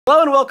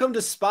Hello and welcome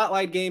to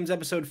Spotlight Games,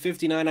 episode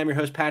 59. I'm your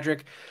host,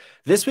 Patrick.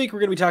 This week, we're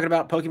going to be talking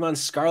about Pokemon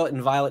Scarlet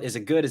and Violet. Is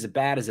it good? Is it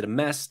bad? Is it a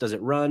mess? Does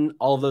it run?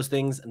 All of those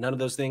things, none of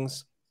those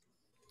things.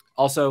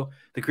 Also,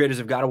 the creators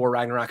of God of War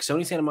Ragnarok,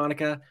 Sony Santa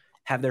Monica,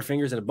 have their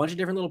fingers in a bunch of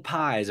different little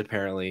pies,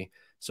 apparently.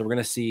 So we're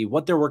going to see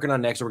what they're working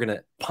on next. We're going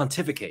to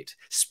pontificate,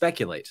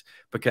 speculate,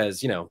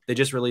 because, they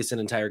just released an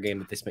entire game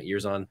that they spent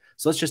years on.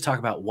 So let's just talk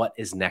about what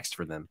is next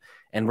for them.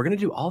 And we're going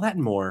to do all that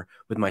and more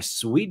with my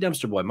sweet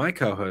dumpster boy, my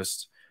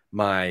co-host,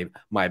 my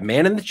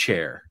man in the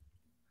chair,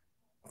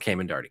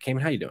 Cayman Darty.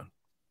 Cayman, how you doing?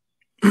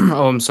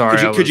 Oh, I'm sorry.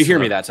 Could you hear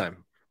me that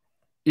time?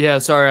 Yeah,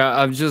 sorry.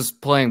 I'm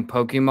just playing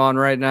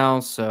Pokemon right now,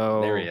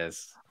 so there he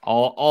is.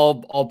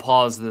 I'll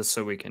pause this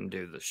so we can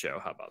do the show.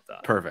 How about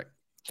that? Perfect.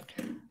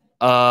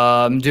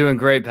 I'm doing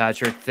great,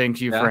 Patrick. Thank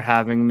you for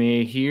having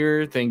me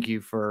here. Thank you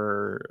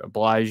for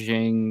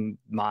obliging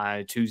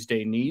my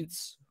Tuesday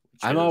needs.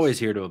 I'm always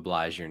here to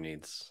oblige your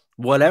needs,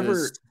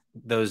 whatever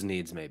those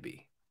needs may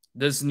be.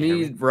 This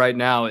need right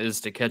now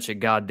is to catch a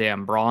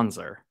goddamn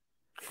bronzer.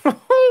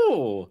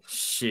 Oh,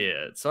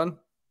 shit, son.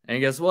 And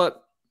guess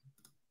what?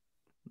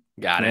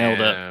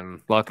 Nailed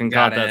it. Fucking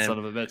caught that son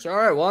of a bitch. All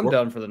right, well, I'm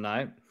done for the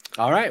night.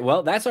 All right,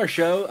 well, that's our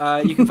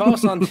show. You can follow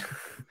us on...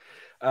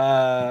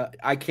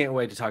 I can't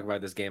wait to talk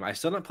about this game. I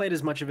still not played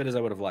as much of it as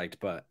I would have liked,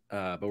 but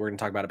we're going to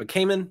talk about it. But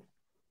Cayman,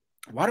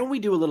 why don't we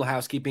do a little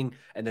housekeeping,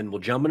 and then we'll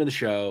jump into the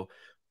show,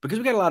 because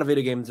we got a lot of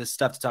video games and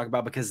stuff to talk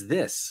about, because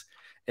this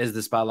is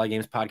the Spotlight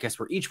Games podcast,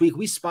 where each week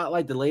we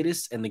spotlight the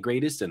latest and the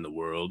greatest in the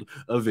world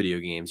of video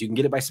games. You can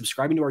get it by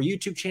subscribing to our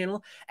YouTube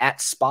channel at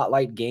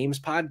Spotlight Games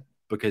Pod,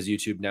 because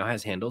YouTube now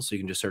has handles, so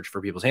you can just search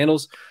for people's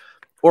handles,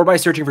 or by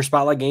searching for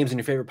Spotlight Games in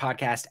your favorite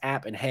podcast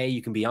app. And hey,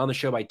 you can be on the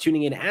show by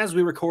tuning in as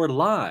we record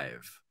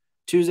live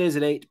Tuesdays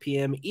at 8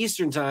 p.m.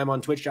 Eastern time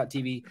on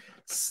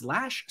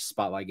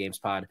twitch.tv/Spotlight Games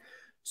Pod.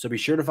 So be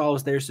sure to follow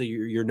us there so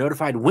you're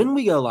notified when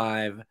we go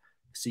live,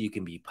 so you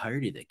can be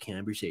part of the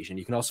conversation.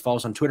 You can also follow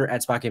us on Twitter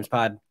at Spot Games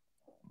Pod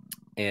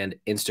and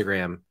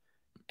Instagram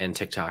and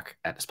TikTok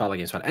at Spotlight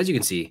Games Pod. As you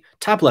can see,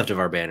 top left of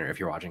our banner, if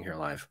you're watching here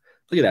live.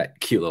 Look at that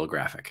cute little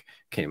graphic,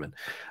 Cayman.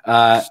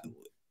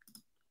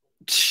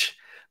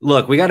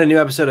 Look, we got a new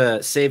episode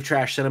of Save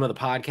Trash Cinema, the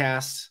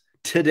podcast.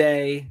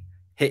 Today,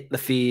 hit the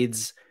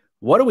feeds.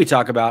 What do we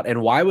talk about,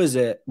 and why was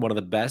it one of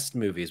the best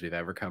movies we've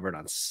ever covered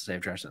on Save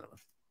Trash Cinema?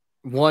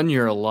 1,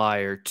 you're a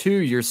liar. 2,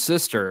 your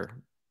sister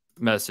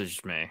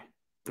messaged me.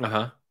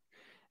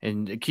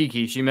 And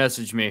Kiki, she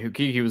messaged me.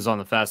 Kiki was on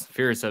the Fast and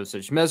Furious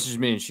episode. She messaged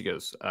me and she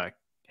goes,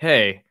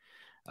 hey,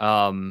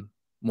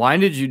 why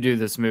did you do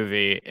this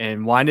movie?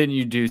 And why didn't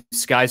you do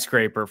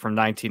Skyscraper from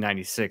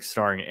 1996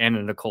 starring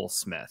Anna Nicole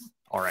Smith?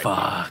 All right.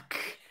 Fuck.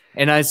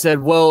 And I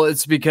said, well,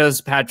 it's because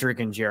Patrick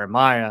and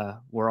Jeremiah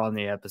were on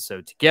the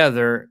episode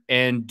together.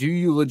 And do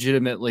you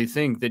legitimately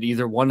think that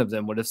either one of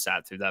them would have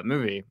sat through that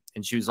movie?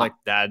 And she was like,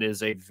 that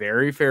is a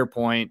very fair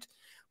point.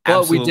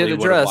 But absolutely, we did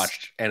address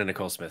watched Anna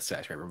Nicole Smith's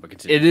Skyscraper, but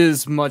continue. It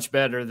is much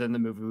better than the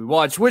movie we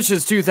watched, which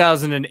is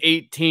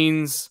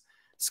 2018's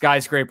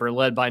Skyscraper,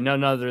 led by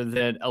none other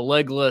than a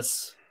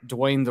legless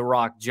Dwayne "The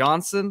Rock"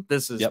 Johnson.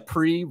 This is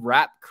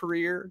pre-rap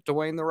career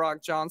Dwayne "The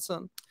Rock"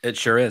 Johnson. It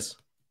sure is.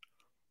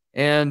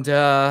 And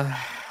yeah,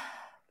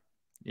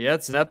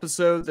 it's an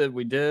episode that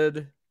we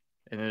did,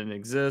 and it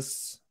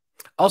exists.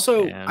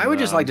 Also, I would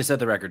just like to set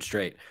the record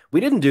straight. We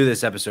didn't do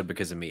this episode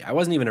because of me. I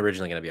wasn't even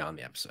originally going to be on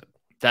the episode.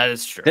 That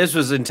is true. This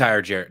was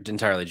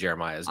entirely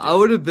Jeremiah's doing. I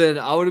would have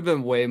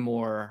been way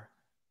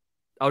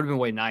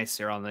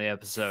nicer on the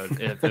episode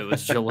if it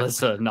was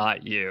Jalissa,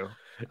 not you.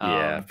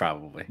 Yeah,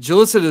 probably.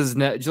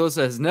 Jalissa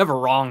has never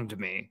wronged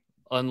me,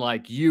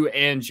 unlike you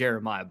and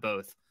Jeremiah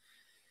both.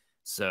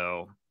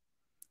 So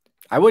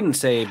I wouldn't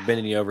say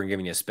bending you over and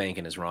giving you a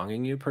spanking is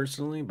wronging you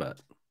personally, but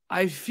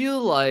I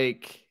feel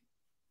like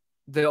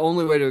the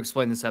only way to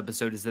explain this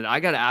episode is that I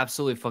got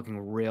absolutely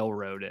fucking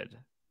railroaded.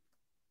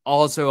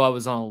 Also, I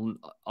was on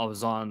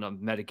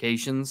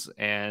medications,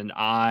 and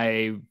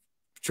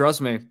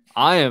trust me,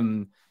 I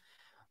am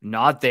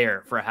not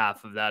there for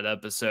half of that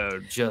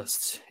episode.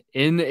 Just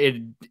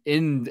in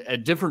a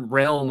different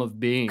realm of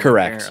being.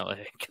 Correct.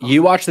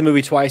 You watched the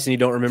movie twice and you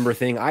don't remember a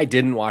thing. I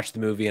didn't watch the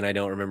movie and I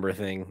don't remember a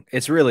thing.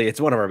 It's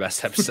one of our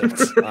best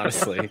episodes,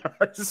 honestly.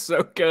 It's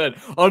so good.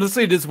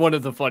 Honestly, it is one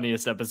of the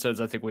funniest episodes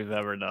I think we've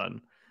ever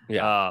done.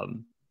 Yeah.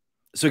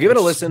 So give it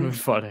a listen.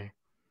 Funny.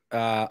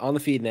 On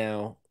the feed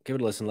now. Give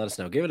it a listen. Let us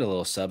know. Give it a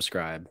little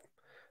subscribe.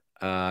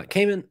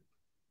 Cayman,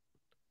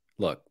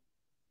 look,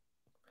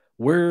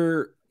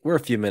 we're a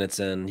few minutes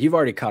in. You've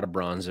already caught a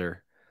bronzer.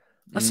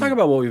 Let's talk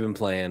about what we've been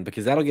playing,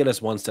 because that'll get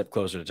us one step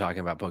closer to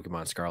talking about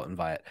Pokemon Scarlet and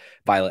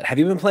Violet. Have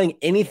you been playing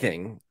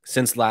anything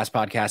since the last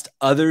podcast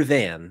other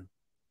than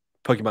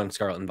Pokemon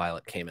Scarlet and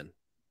Violet, Cayman?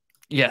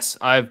 Yes,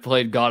 I've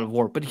played God of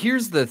War. But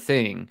here's the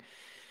thing.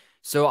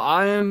 So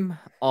I'm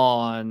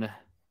on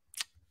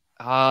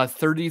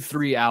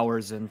 33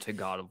 hours into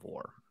God of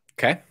War.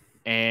 Okay.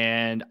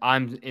 And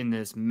I'm in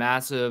this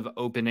massive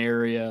open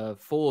area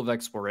full of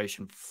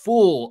exploration,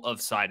 full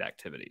of side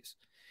activities.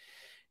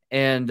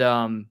 And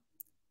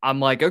I'm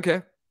like,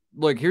 okay,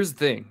 look, here's the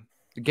thing.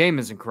 The game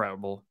is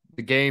incredible.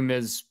 The game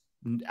is,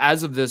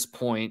 as of this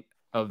point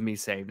of me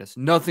saying this,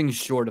 nothing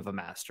short of a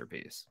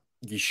masterpiece.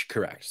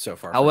 Correct. So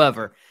far.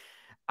 However,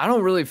 I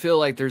don't really feel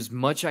like there's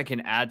much I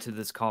can add to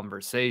this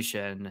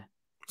conversation.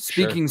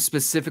 Speaking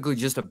specifically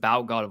just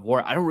about God of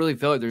War, I don't really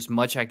feel like there's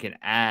much I can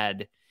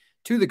add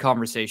to the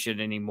conversation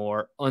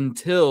anymore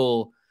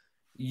until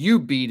you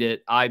beat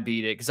it, I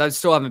beat it, because I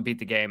still haven't beat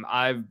the game.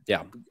 I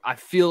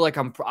feel like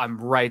I'm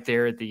right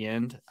there at the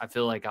end. I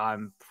feel like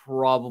I'm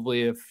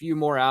probably a few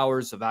more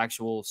hours of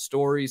actual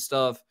story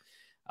stuff.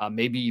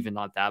 Maybe even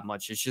not that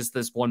much. It's just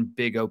this one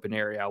big open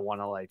area. I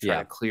want to like try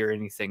to clear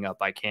anything up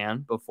I can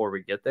before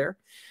we get there.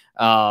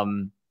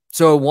 So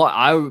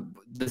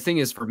the thing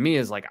is for me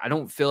is like, I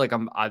don't feel like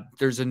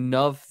there's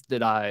enough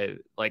that I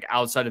like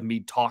outside of me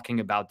talking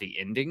about the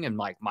ending and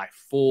like my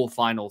full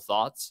final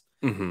thoughts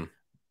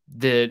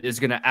that is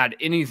going to add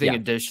anything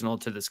additional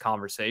to this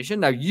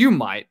conversation. Now you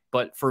might,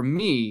 but for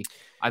me,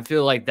 I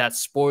feel like that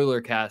spoiler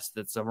cast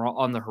that's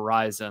on the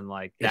horizon,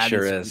 like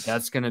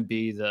that's going to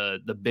be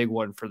the big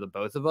one for the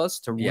both of us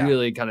to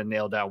really kind of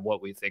nail down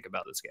what we think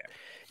about this game.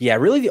 Yeah,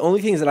 really the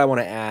only things that I want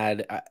to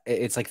add,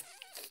 it's like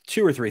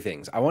 2 or 3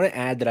 things. I want to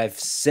add that I've,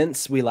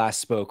 since we last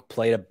spoke,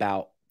 played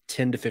about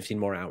 10 to 15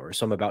 more hours.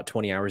 So I'm about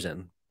 20 hours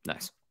in.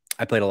 Nice.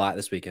 I played a lot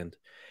this weekend.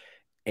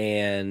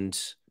 And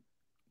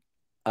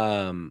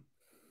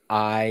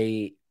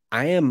I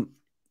am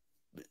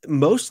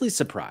mostly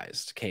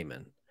surprised,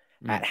 Cayman,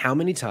 at how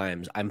many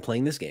times I'm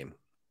playing this game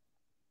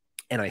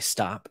and I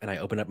stop and I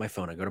open up my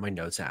phone, I go to my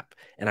notes app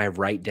and I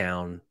write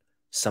down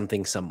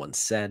something someone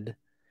said.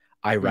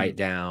 I write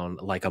down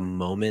like a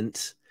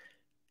moment,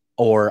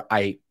 or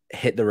I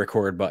hit the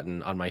record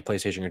button on my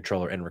PlayStation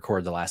controller and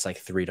record the last like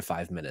 3 to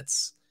 5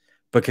 minutes,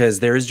 because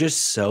there is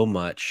just so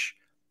much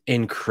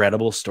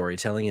incredible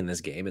storytelling in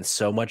this game and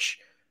so much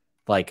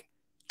like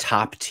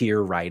top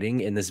tier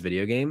writing in this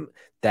video game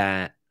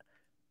that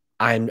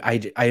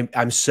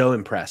I'm so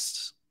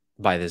impressed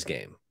by this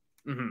game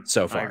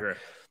so far. I agree.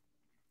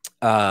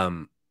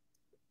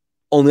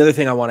 Only other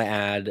thing I want to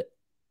add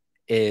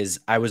is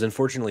I was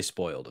unfortunately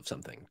spoiled of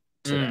something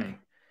today.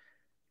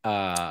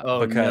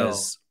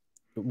 Because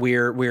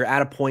we're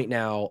at a point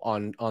now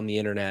on the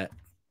internet,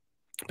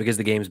 because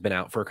the game's been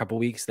out for a couple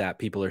weeks, that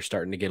people are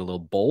starting to get a little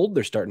bold.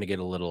 They're starting to get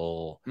a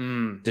little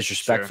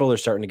disrespectful. They're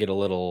starting to get a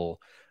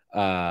little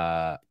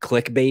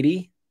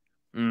clickbaity.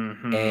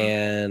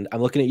 And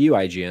I'm looking at you,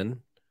 IGN.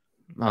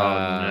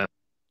 No.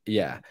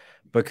 Yeah,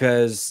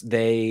 because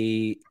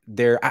I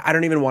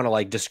don't even want to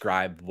like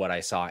describe what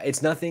I saw.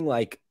 It's nothing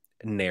like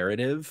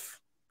narrative.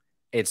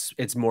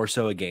 It's more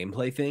so a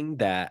gameplay thing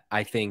that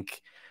I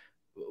think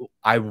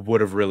I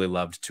would have really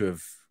loved to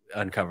have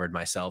uncovered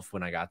myself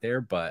when I got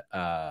there. But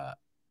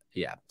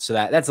yeah, so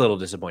that's a little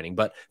disappointing.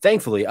 But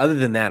thankfully, other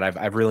than that,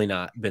 I've really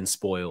not been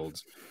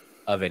spoiled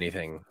of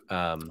anything.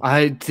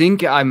 I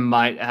think I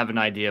might have an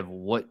idea of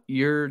what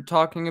you're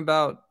talking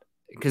about,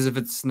 because if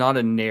it's not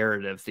a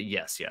narrative,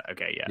 Yeah.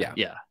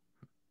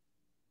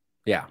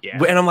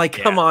 And I'm like,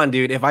 come on,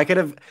 dude. If I could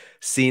have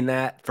seen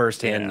that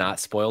firsthand, not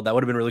spoiled, that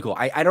would have been really cool.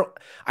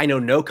 I know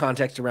no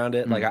context around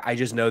it. Like I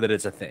just know that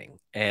it's a thing,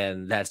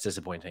 and that's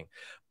disappointing.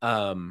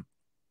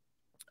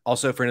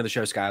 Also, a friend of the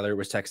show, Skylar,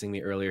 was texting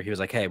me earlier. He was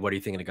like, hey, what are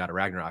you thinking of God of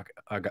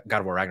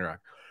War Ragnarok? I'm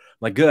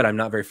like, good. I'm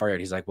not very far yet.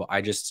 He's like, well,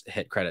 I just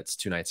hit credits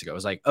 2 nights ago. I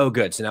was like, oh,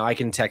 good. So now I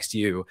can text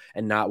you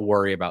and not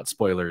worry about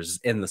spoilers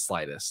in the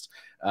slightest,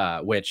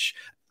 which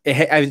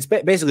it's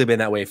basically been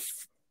that way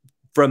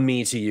from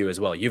me to you as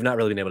well. You've not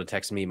really been able to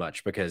text me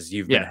much because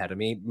you've been ahead of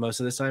me most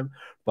of this time,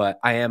 but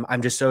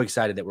I'm just so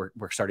excited that we're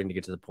starting to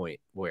get to the point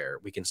where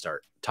we can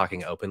start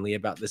talking openly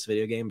about this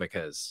video game,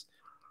 because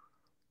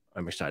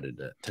I'm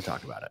excited to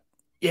talk about it.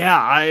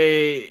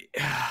 Yeah,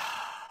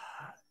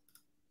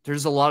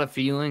 there's a lot of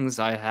feelings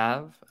I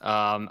have.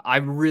 I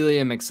really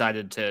am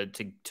excited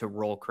to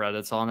roll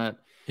credits on it.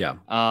 Yeah.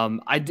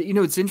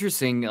 It's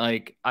interesting.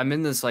 Like I'm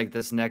in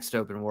this next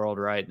open world,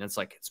 right? And it's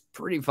like, it's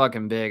pretty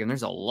fucking big and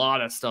there's a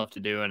lot of stuff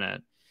to do in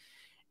it.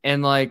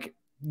 And like,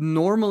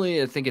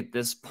 normally I think at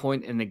this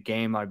point in the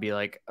game, I'd be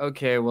like,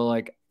 okay, well,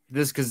 like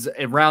this, cause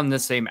around the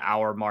same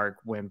hour mark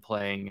when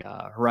playing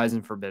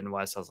Horizon Forbidden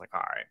West, I was like, all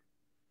right,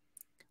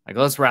 like,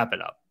 let's wrap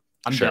it up.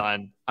 I'm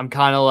done. I'm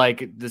kind of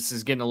like, this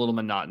is getting a little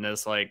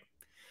monotonous. Like,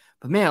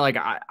 but man, like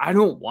I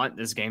don't want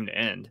this game to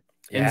end.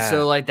 Yeah. And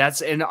so like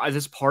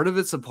this part of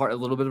it's a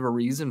little bit of a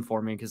reason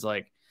for me, because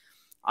like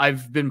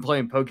I've been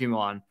playing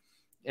Pokemon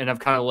and I've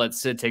kind of let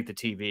Sid take the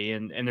TV,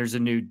 and there's a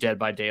new Dead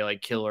by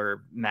Daylight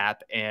killer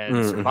map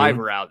and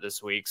Survivor out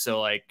this week.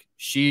 So like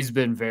she's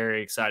been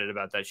very excited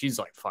about that. She's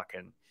like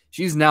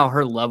she's now,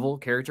 her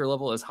character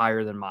level is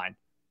higher than mine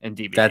in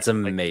DB. That's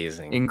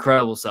amazing. Like,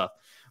 incredible stuff.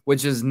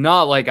 Which is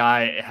not like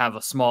I have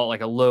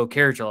a low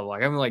character level.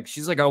 Like I'm like,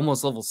 she's like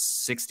almost level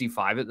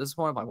 65 at this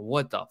point. I'm like,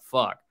 what the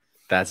fuck?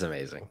 That's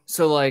amazing.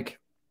 So like,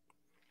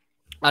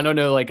 I don't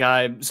know, like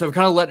I've kind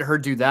of let her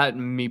do that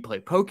and me play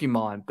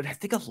Pokemon. But I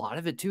think a lot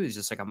of it too is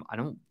just like, I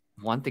don't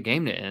want the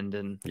game to end.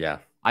 And yeah,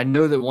 I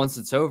know that once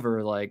it's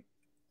over, like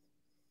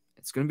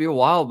it's going to be a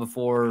while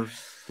before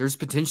there's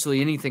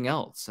potentially anything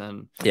else.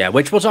 And yeah,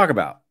 which we'll talk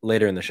about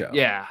later in the show.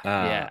 Yeah,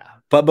 yeah.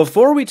 But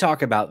before we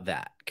talk about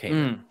that,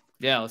 Cayman,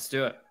 yeah, let's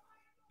do it.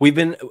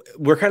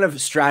 we're kind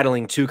of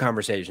straddling two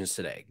conversations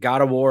today: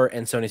 God of War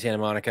and Sony Santa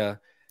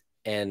Monica,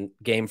 and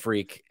Game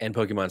Freak and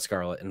Pokemon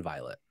Scarlet and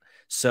Violet.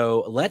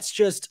 So let's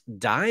just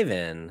dive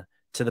in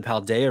to the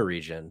Paldea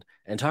region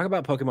and talk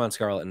about Pokemon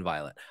Scarlet and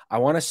Violet. I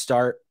want to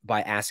start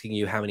by asking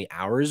you how many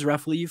hours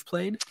roughly you've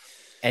played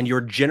and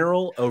your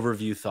general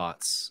overview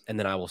thoughts, and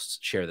then I will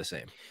share the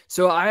same.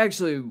 So I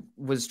actually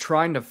was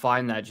trying to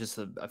find that just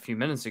a few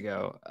minutes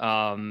ago,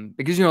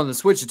 because on the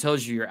Switch it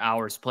tells you your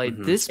hours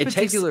played. This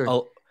particular,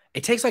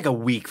 it takes like a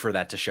week for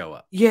that to show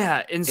up.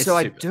 Yeah, and so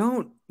I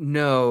don't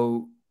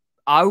know.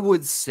 I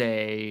would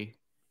say,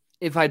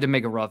 if I had to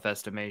make a rough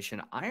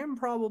estimation, I am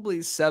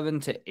probably 7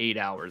 to 8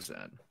 hours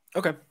in.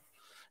 Okay.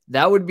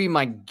 That would be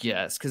my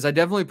guess, because I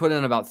definitely put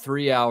in about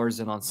 3 hours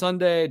in on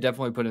Sunday,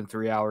 definitely put in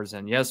 3 hours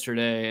in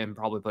yesterday, and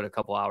probably put a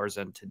couple hours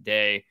in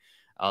today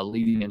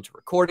leading into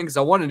recording, because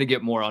I wanted to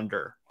get more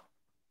under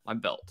my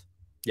belt.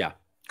 Yeah.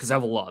 Because I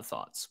have a lot of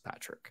thoughts,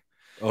 Patrick.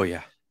 Oh,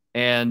 yeah.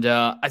 And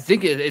I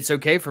think it's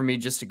okay for me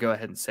just to go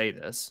ahead and say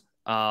this.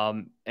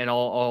 And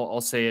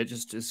I'll say it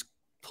just as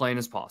plain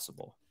as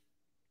possible.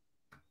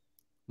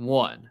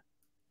 1,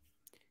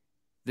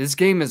 this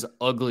game is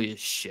ugly as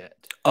shit.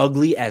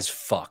 Ugly as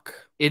fuck.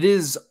 It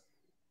is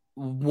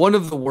one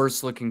of the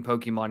worst looking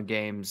Pokemon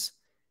games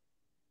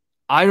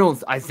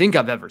I think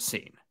I've ever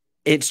seen.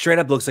 It straight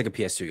up looks like a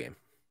PS2 game.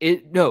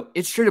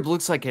 It straight up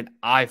looks like an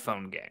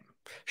iPhone game.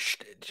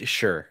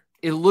 Sure.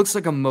 It looks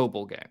like a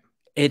mobile game.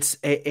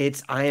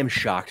 I am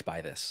shocked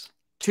by this.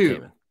 2,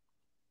 Damon.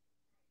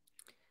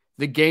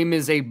 The game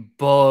is a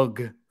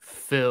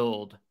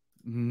bug-filled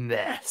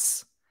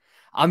mess.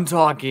 I'm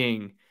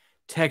talking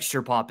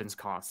texture poppins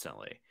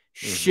constantly.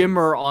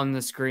 Shimmer on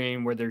the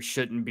screen where there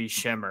shouldn't be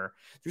shimmer.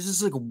 There's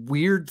this like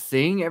weird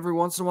thing every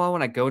once in a while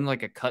when I go in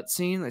like a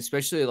cutscene,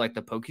 especially like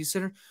the Poke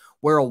Center,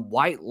 where a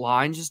white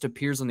line just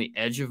appears on the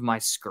edge of my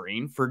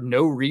screen for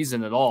no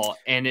reason at all.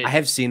 And I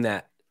have seen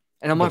that.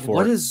 And I'm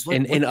before.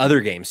 Like, in other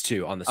games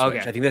too on the Switch.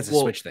 Okay. I think that's a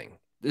Switch thing.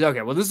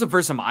 Okay, well, this is the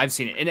first time I've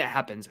seen it, and it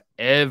happens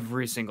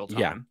every single time.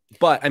 Yeah,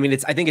 but I mean,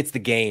 I think it's the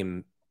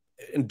game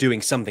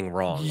doing something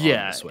wrong. On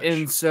the Switch.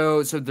 And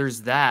so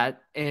there's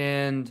that,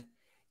 and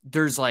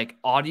there's like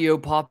audio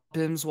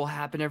pop-ins will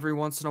happen every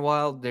once in a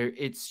while.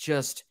 It's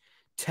just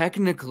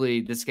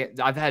technically this game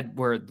I've had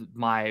where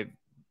the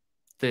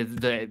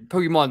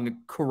Pokemon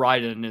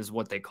Koraidon is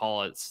what they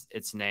call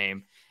its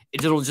name.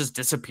 It'll just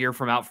disappear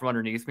from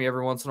underneath me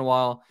every once in a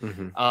while.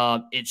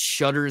 It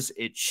shudders,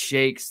 it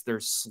shakes,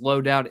 there's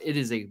slowdown. It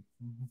is a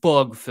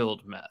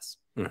bug-filled mess.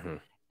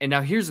 And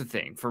now here's the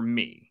thing for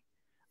me.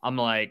 I'm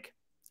like,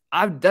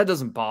 that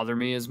doesn't bother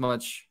me as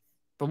much,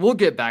 but we'll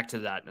get back to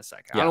that in a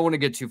second. I don't want to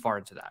get too far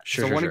into that.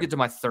 I want to get to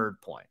my third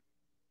point.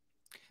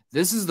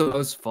 This is the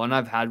most fun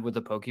I've had with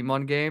a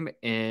Pokemon game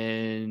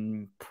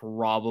in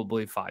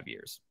probably 5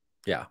 years.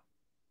 Yeah.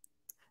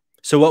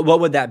 So what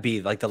would that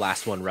be? Like the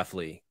last one,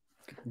 roughly?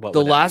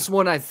 The last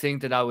one, I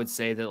think that I would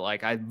say that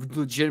like I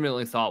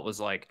legitimately thought was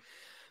like,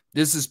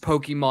 this is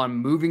Pokemon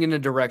moving in a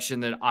direction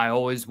that I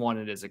always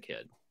wanted as a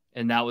kid,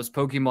 and that was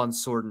Pokemon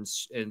Sword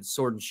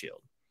and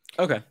Shield.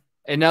 Okay.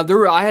 And now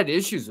I had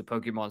issues with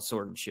Pokemon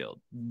Sword and Shield.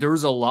 There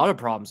was a lot of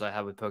problems I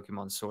had with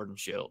Pokemon Sword and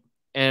Shield,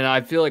 and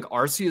I feel like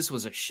Arceus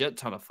was a shit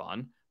ton of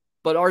fun,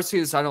 but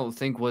Arceus I don't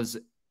think was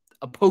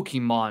a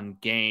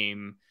Pokemon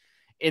game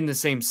in the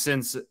same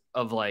sense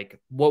of like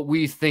what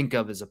we think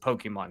of as a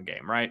Pokemon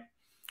game, right?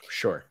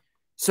 Sure.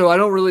 So I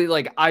don't really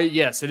like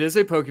yes, it is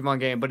a Pokemon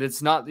game, but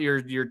it's not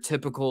your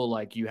typical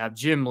like you have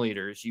gym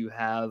leaders, you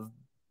have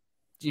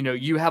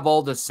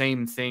all the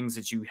same things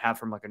that you have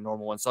from like a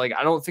normal one. So like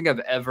I don't think I've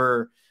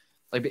ever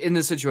like in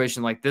this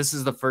situation, like this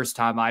is the first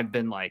time I've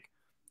been like,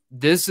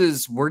 we're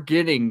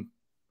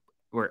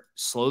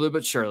slowly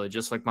but surely,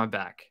 just like my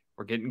back.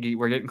 We're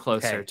getting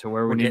closer to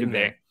where we need to be.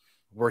 There.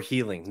 We're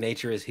healing.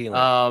 Nature is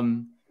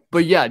healing.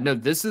 But yeah, no,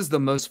 this is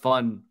the most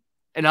fun.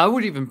 And I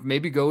would even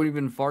maybe go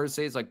even far as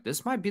say it's like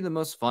this might be the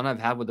most fun I've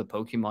had with a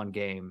Pokemon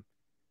game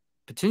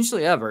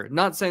potentially ever.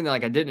 Not saying that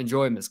like I didn't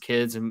enjoy them as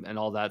kids and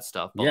all that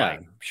stuff. But yeah,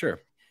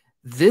 sure.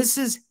 This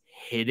is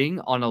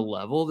hitting on a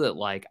level that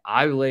like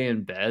I lay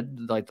in bed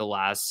like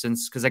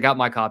because I got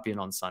my copy in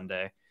on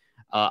Sunday.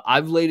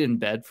 I've laid in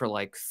bed for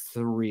like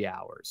 3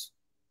 hours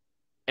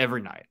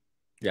every night.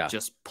 Yeah.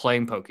 Just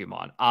playing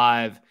Pokemon.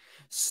 I've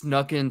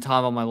snuck in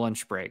time on my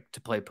lunch break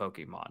to play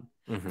Pokemon.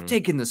 I've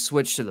taken the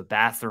Switch to the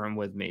bathroom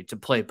with me to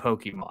play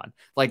Pokemon.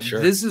 Like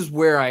this is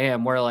where I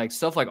am, where like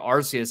stuff like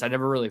Arceus, I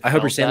never really felt I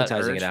hope you're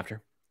sanitizing it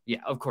after. Yeah,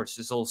 of course,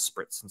 just a little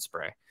spritz and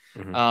spray.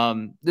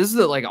 This is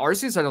like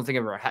Arceus, I don't think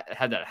I've ever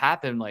had that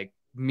happen, like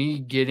me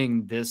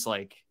getting this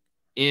like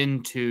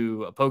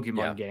into a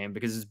Pokemon game,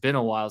 because it's been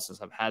a while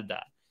since I've had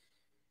that.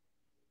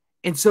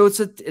 And so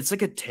it's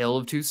like a tale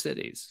of two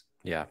cities.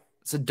 Yeah.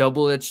 It's a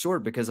double-edged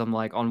sword, because I'm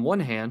like, on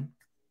one hand,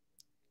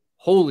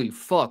 holy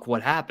fuck,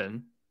 what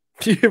happened?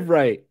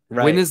 Right,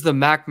 When right. is the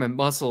Matt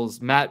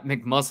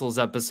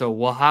McMuscles episode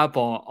will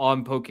happen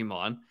on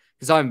Pokemon?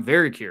 Because I'm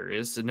very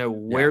curious to know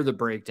Yeah, where the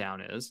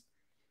breakdown is.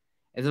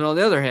 And then on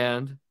the other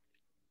hand,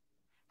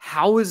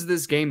 how is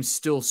this game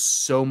still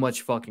so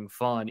much fucking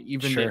fun,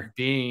 even sure. it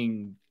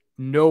being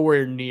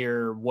nowhere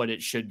near what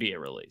it should be at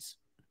release?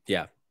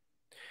 Yeah.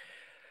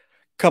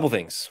 Couple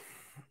things.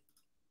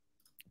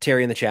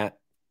 Terry in the chat.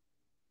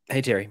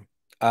 Hey, Terry.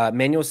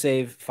 Manual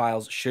save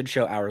files should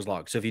show hours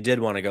log. So if you did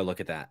want to go look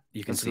at that,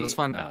 you can Let's see.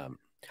 find out.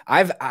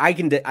 I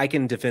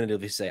can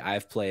definitively say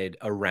I've played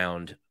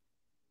around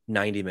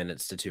 90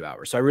 minutes to 2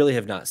 hours. So I really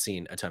have not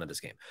seen a ton of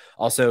this game.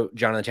 Also,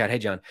 John in the chat. Hey,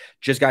 John,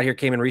 just got here,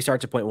 came and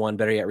restart to point one.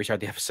 Better yet,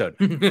 restart the episode.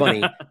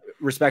 Funny,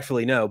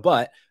 respectfully, no.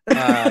 But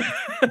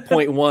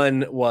point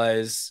one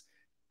was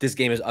this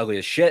game is ugly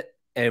as shit.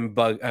 And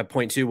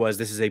point two was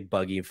this is a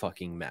buggy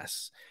fucking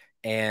mess.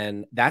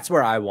 And that's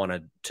where I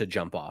wanted to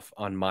jump off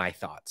on my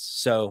thoughts.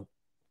 So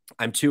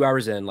I'm 2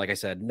 hours in, like I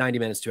said, 90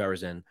 minutes, 2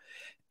 hours in.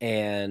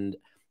 And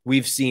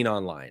we've seen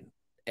online,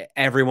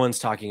 everyone's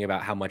talking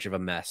about how much of a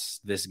mess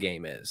this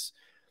game is.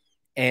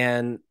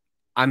 And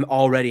I'm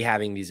already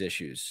having these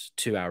issues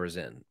 2 hours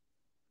in.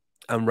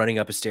 I'm running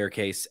up a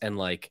staircase and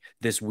like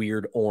this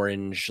weird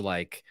orange,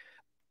 like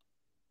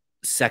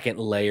second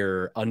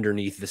layer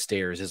underneath the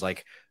stairs is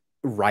like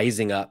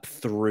rising up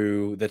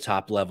through the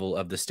top level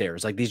of the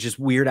stairs. Like these just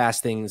weird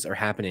ass things are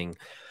happening.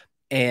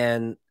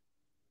 And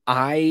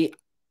I'm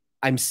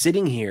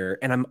sitting here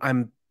and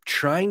I'm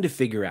trying to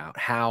figure out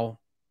how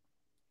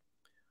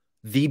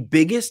the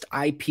biggest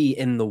IP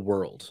in the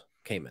world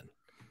came in.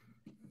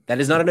 That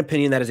is not an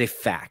opinion. That is a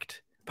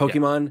fact.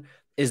 Pokemon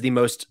is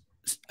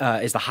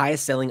the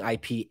highest selling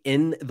IP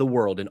in the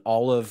world in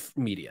all of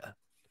media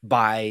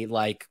by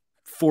like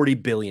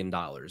 $40 billion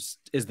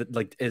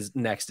is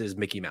next is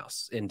Mickey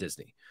Mouse in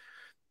Disney.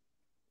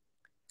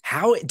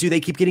 How do they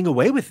keep getting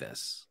away with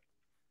this?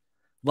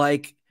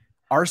 Like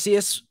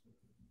Arceus,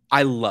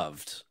 I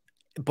loved,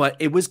 but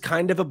it was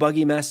kind of a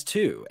buggy mess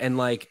too. And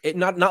like it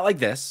not like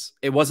this.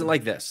 It wasn't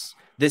like this.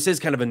 This is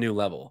kind of a new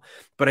level.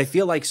 But I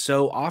feel like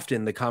so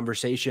often the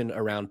conversation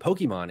around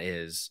Pokemon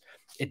is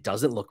it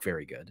doesn't look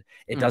very good.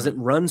 It doesn't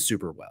run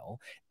super well.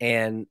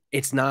 And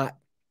it's not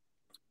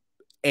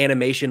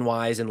animation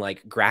wise and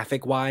like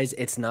graphic wise,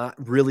 it's not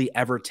really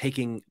ever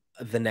taking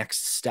the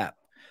next step.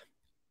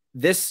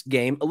 This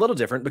game, a little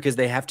different because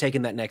they have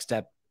taken that next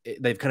step.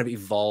 They've kind of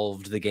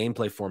evolved the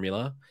gameplay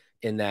formula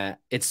in that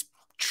it's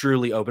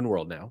truly open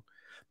world now.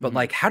 But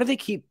like, how do they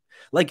keep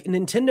like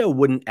Nintendo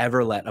wouldn't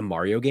ever let a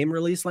Mario game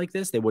release like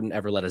this? They wouldn't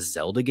ever let a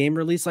Zelda game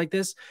release like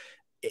this.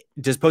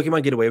 Does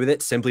Pokemon get away with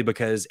it simply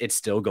because it's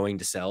still going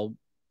to sell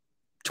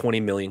 20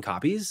 million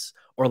copies?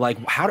 Or like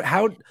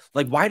how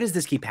like why does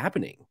this keep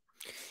happening?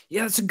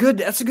 Yeah, that's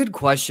a good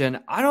question.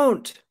 I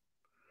don't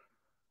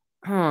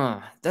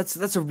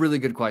that's a really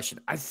good question.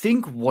 I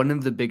think one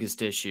of the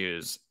biggest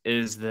issues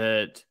is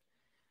that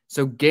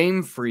so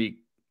Game Freak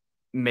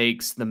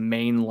makes the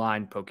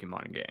mainline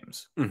Pokemon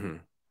games.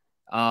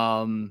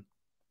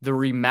 The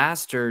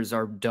remasters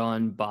are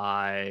done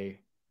by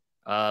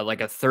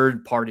like a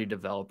third-party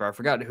developer. I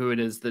forgot who it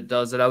is that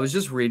does it. I was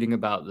just reading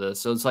about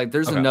this. So it's like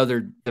there's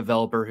another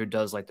developer who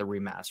does like the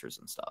remasters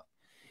and stuff.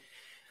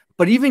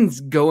 But even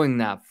going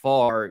that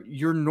far,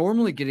 you're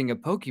normally getting a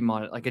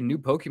Pokemon, like a new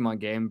Pokemon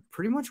game,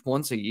 pretty much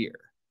once a year.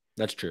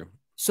 That's true.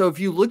 So if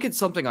you look at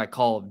something like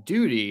Call of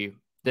Duty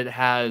that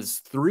has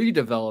 3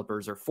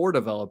 developers or 4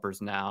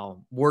 developers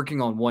now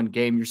working on one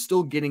game, you're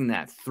still getting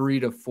that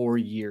 3 to 4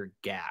 year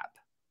gap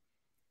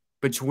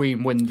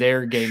between when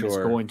their game is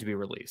going to be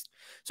released.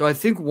 So I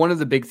think one of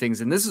the big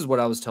things, and this is what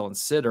I was telling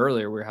Sid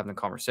earlier, we were having a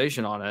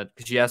conversation on it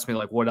because she asked me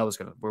like what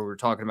we were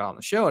talking about on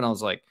the show. And I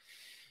was like,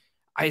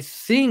 I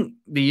think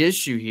the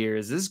issue here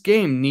is this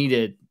game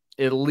needed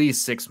at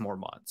least 6 more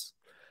months.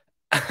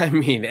 I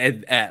mean,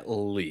 at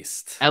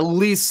least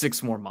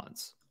 6 more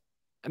months.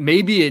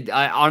 Maybe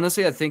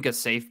honestly, I think a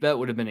safe bet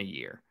would have been a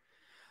year.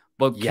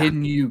 But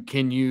can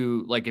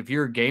you like if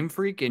you're a Game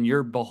Freak and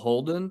you're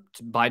beholden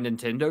by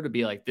Nintendo to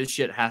be like this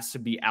shit has to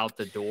be out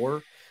the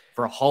door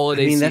for a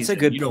holiday season? That's a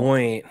good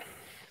point.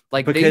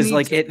 Like because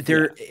like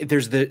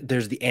there's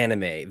the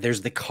anime,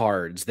 there's the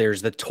cards,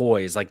 there's the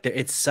toys. Like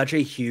it's such a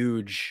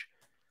huge.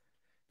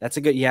 That's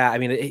a good, I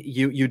mean,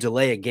 you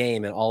delay a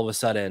game and all of a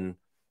sudden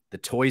the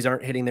toys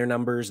aren't hitting their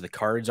numbers, the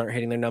cards aren't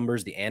hitting their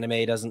numbers, the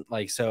anime doesn't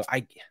like, so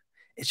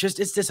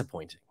it's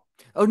disappointing.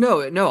 Oh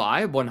no,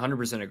 I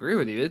 100% agree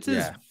with you. It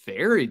is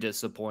very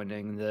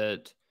disappointing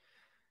that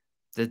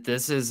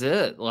this is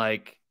it.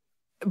 Like,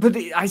 but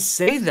I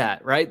say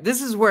that, right?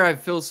 This is where I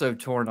feel so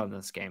torn on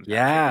this game.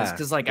 Yeah.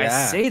 Because like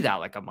I say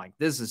that, like I'm like,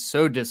 this is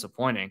so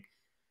disappointing.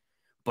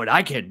 But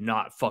I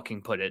cannot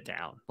fucking put it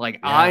down.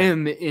 Like I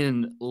am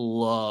in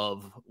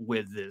love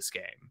with this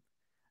game.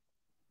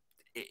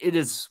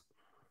 It's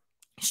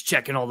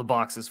checking all the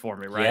boxes for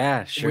me, right?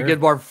 Yeah, sure. We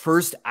get our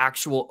first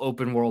actual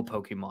open world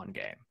Pokemon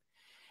game.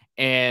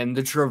 And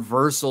the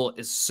traversal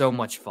is so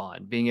much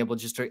fun. Being able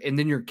just to, and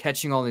then you're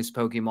catching all these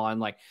Pokemon.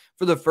 Like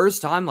for the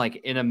first time, like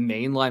in a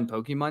mainline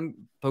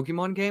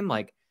Pokemon game,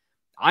 like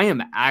I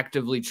am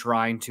actively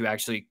trying to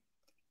actually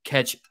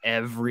catch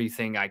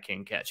everything I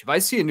can catch. If I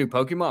see a new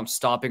Pokemon, I'm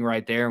stopping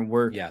right there, and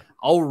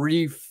I'll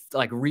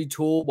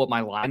retool what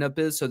my lineup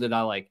is so that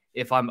I like,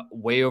 if I'm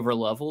way over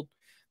leveled,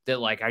 that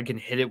like I can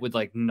hit it with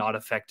like not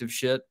effective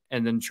shit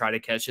and then try to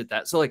catch it.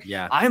 So like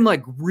I'm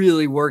like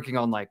really working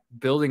on like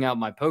building out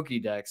my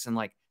Pokédex and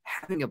like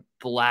having a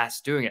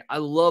blast doing it. I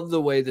love the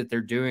way that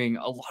they're doing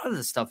a lot of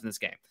the stuff in this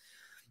game.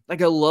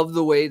 Like I love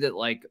the way that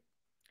like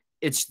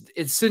it's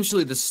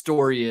essentially the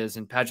story is,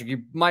 and Patrick,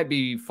 you might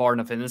be far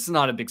enough in. This is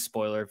not a big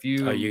spoiler. If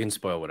you, you can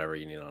spoil whatever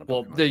you need on a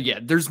Pokemon. Well,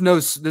 there's no.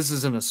 This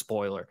isn't a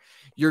spoiler.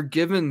 You're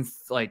given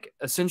like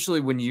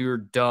essentially when you're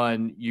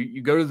done,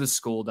 you go to the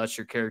school. That's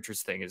your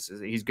character's thing. Is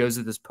he goes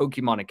to this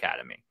Pokemon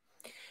Academy,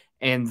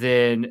 and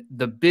then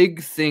the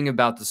big thing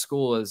about the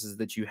school is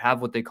that you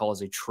have what they call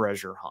as a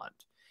treasure hunt.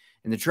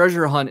 And the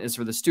treasure hunt is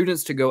for the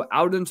students to go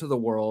out into the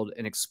world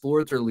and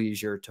explore at their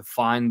leisure to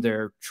find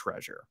their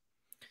treasure.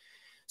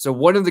 So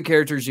one of the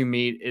characters you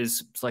meet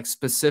is like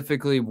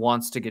specifically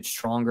wants to get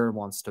stronger,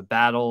 wants to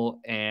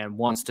battle, and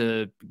wants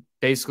to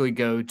basically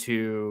go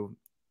to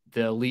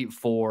the Elite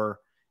Four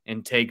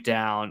and take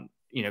down,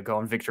 go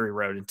on Victory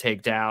Road and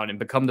take down and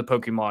become the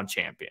Pokemon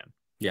champion.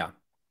 Yeah.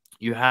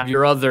 You have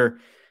your other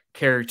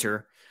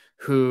character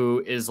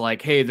who is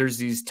like, hey, there's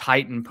these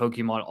Titan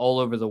Pokemon all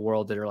over the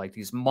world that are like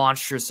these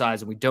monstrous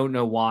size and we don't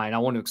know why. And I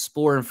want to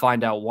explore and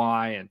find out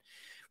why. And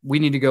we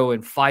need to go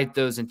and fight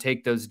those and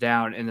take those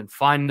down and then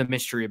find the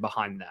mystery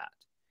behind that.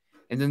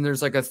 And then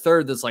there's like a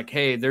third that's like,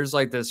 hey, there's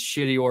like this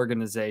shitty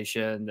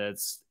organization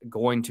that's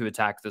going to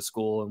attack the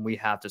school and we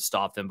have to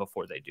stop them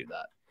before they do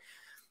that.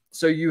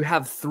 So you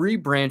have 3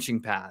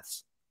 branching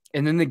paths.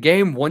 And then the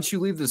game, once you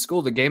leave the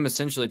school, the game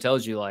essentially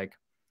tells you like,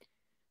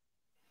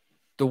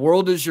 the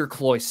world is your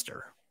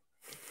cloister.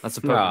 That's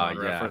a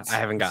Pokemon reference. I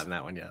haven't gotten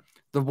that one yet.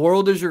 The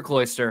world is your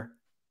cloister.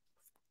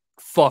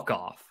 Fuck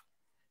off.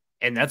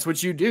 And that's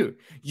what you do.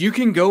 You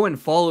can go and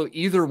follow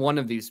either one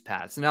of these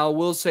paths. Now, I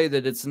will say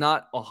that it's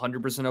not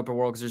 100% open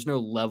world because there's no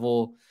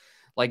level.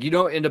 Like, you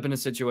don't end up in a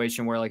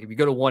situation where, like, if you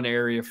go to one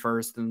area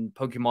first, then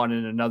Pokemon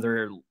in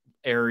another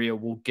area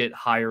will get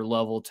higher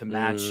level to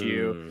match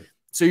you.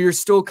 So you're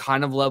still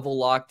kind of level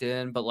locked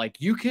in. But,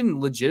 like, you can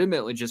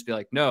legitimately just be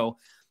like, no,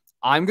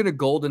 I'm going to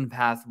Golden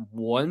Path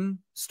one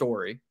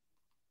story.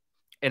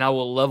 And I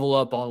will level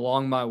up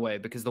along my way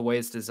because the way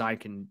it's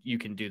designed, you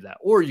can do that.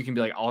 Or you can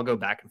be like, I'll go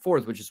back and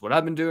forth, which is what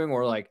I've been doing.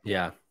 Or like,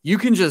 you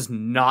can just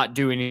not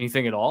do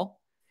anything at all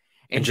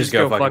and just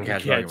go fucking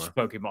catch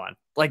Pokemon.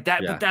 Like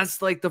that. But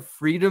that's like the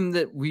freedom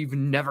that we've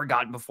never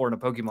gotten before in a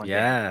Pokemon game.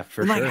 Yeah,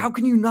 for sure. Like, how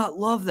can you not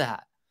love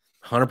that?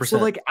 100%. So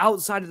like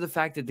outside of the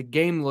fact that the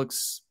game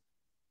looks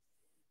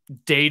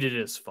dated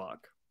as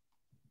fuck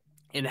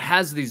and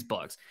has these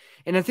bugs.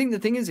 And I think the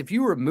thing is, if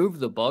you remove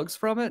the bugs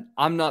from it,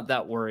 I'm not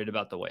that worried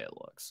about the way it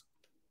looks.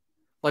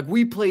 Like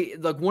we play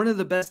like one of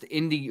the best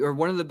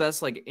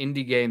like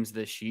indie games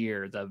this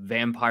year, the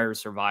Vampire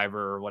Survivor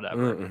or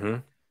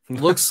whatever.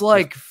 looks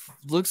like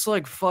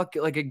fuck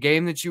like a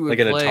game that you would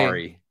like play. An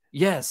Atari.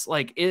 Yes,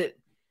 like it.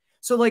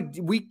 So like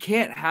we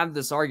can't have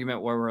this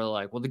argument where we're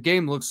like, well, the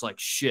game looks like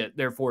shit,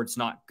 therefore it's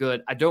not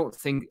good. I don't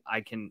think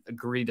I can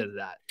agree to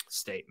that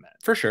statement.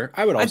 For sure.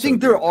 I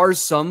think there are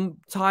some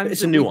times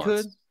it's a nuance. We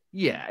could.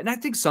 Yeah, and I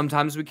think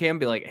sometimes we can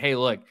be like, hey,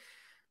 look,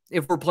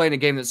 if we're playing a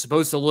game that's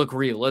supposed to look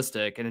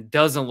realistic and it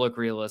doesn't look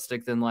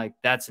realistic, then like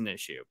that's an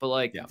issue. But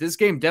like this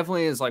game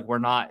definitely is like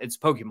it's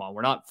Pokemon.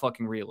 We're not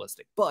fucking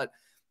realistic. But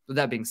with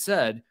that being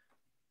said,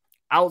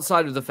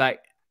 outside of the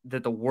fact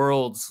that the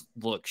worlds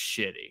look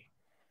shitty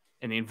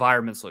and the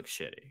environments look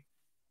shitty,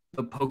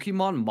 the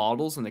Pokemon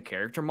models and the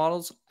character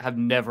models have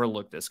never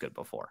looked this good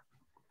before.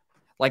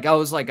 Like I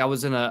was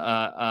in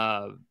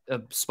a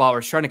spot where I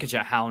was trying to catch a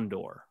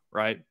Houndour,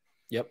 right?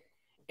 Yep.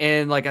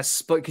 And like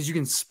because you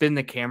can spin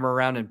the camera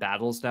around in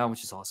battles now,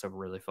 which is also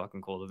really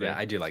fucking cool to do. Yeah,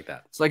 I do like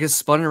that. It's like it's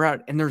spun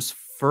around and there's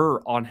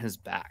fur on his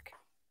back.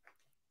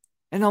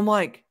 And I'm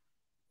like,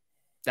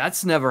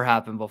 that's never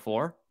happened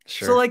before.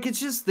 Sure. So like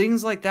it's just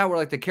things like that where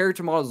like the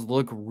character models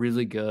look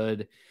really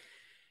good.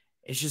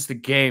 It's just the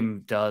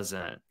game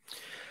doesn't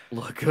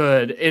look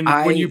good. And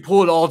when you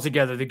pull it all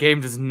together, the game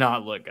does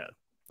not look good.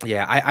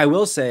 Yeah, I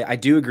will say I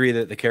do agree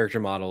that the character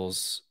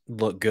models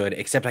look good,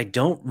 except I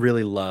don't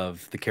really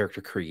love the character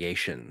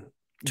creation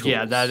tools.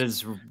 Yeah, that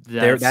is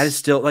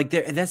still like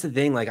that's the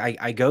thing. Like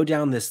I go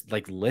down this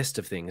like list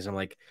of things. I'm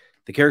like,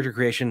 the character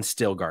creation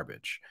still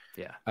garbage.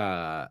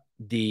 Yeah.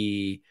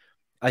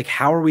 Like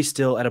how are we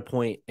still at a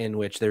point in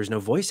which there's no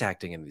voice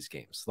acting in these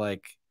games?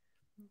 Like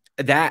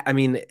that, I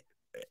mean,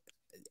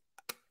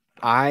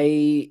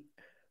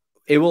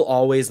 it will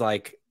always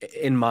like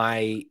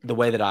the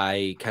way that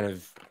I kind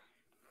of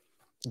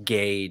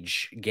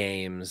gauge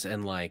games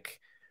and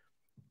like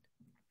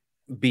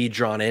be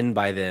drawn in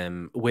by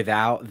them.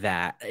 Without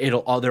that,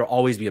 there'll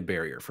always be a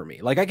barrier for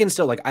me. Like I can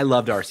still I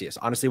loved Arceus,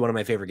 honestly one of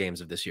my favorite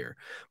games of this year,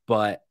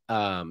 but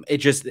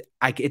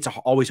it's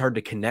always hard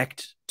to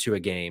connect to a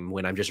game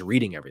when I'm just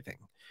reading everything.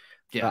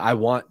 I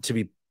want to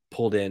be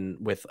pulled in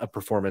with a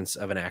performance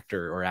of an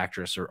actor or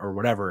actress or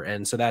whatever,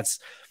 and so that's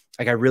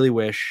Like I really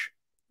wish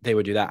they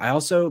would do that. I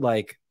also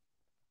like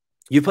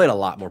you played a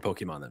lot more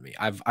Pokemon than me.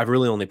 I've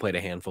really only played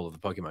a handful of the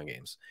Pokemon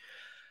games.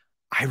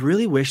 I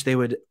really wish they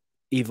would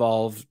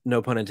evolve,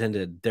 no pun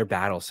intended, their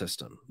battle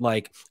system.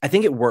 Like I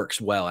think it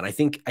works well, and I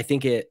think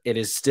it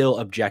is still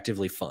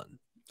objectively fun.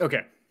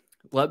 Okay.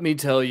 Let me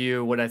tell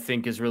you what I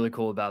think is really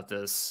cool about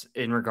this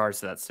in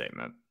regards to that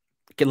statement.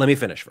 Okay, let me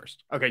finish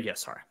first. Okay,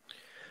 yes, sorry.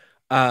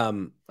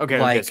 Okay,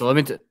 so Like let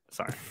me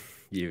sorry.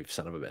 you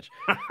son of a bitch.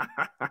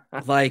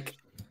 Like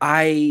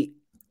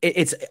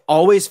it's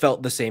always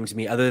felt the same to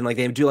me, other than like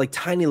they do like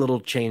tiny little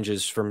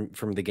changes from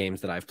the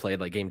games that I've played,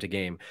 like game to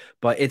game,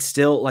 but it's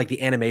still like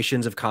the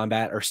animations of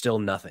combat are still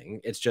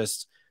nothing. It's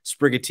just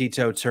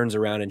Sprigatito turns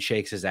around and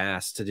shakes his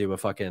ass to do a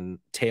fucking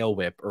tail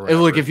whip or Hey,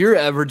 look, whatever. if you're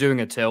ever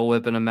doing a tail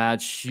whip in a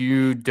match,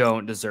 you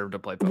don't deserve to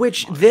play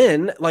Which Pokemon.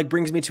 then like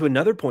brings me to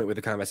another point with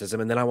the combat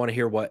system, and then I want to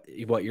hear what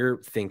you're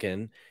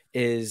thinking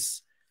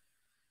is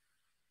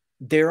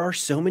there are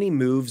so many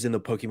moves in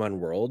the Pokemon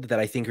world that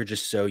I think are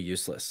just so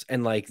useless.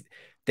 And like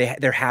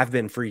there have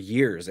been for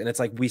years. And it's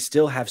like we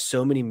still have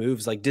so many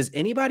moves. Like, does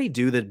anybody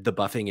do the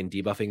buffing and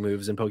debuffing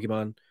moves in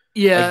Pokemon? Like,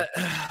 Yeah.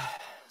 can we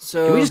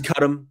So, just cut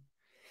them?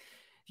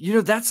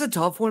 that's a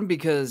tough one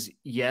because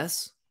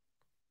yes,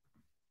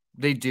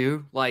 they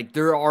do. Like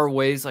there are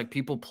ways like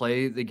people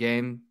play the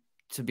game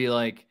to be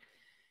like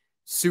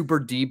super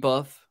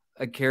debuff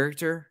a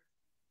character.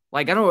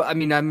 Like I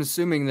mean I'm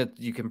assuming that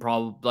you can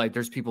probably like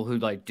there's people who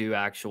like do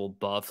actual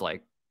buffs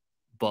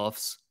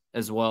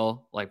as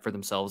well, like for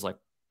themselves, like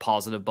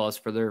positive buffs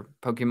for their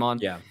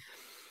Pokemon. Yeah,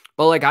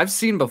 But like I've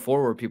seen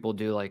before where people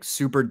do like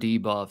super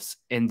debuffs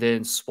and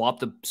then swap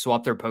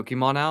their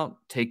Pokemon out,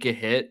 take a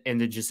hit,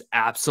 and then just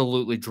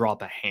absolutely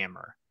drop a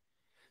hammer.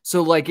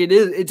 So like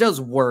it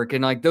does work,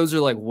 and like those are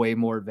like way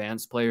more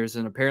advanced players,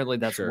 and apparently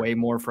that's sure. way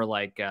more for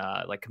like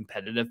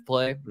competitive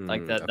play,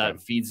 like Okay.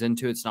 that feeds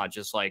into it's not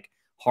just like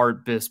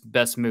hard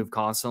best move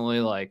constantly.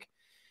 Like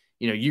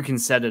you can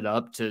set it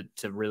up to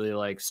really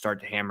like start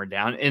to hammer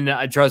down.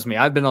 And trust me,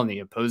 I've been on the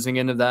opposing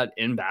end of that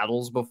in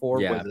battles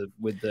before Yeah.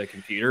 with the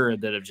computer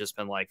that have just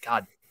been like,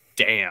 God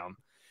damn.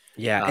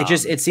 Yeah, Um,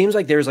 it seems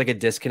like there's like a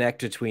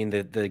disconnect between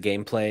the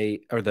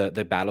gameplay or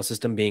the battle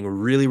system being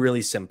really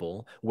really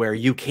simple, where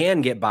you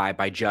can get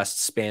by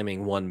just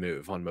spamming one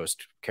move on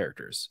most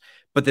characters,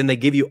 but then they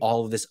give you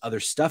all of this other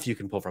stuff you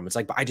can pull from. It's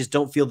like, but I just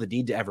don't feel the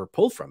need to ever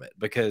pull from it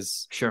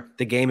because sure.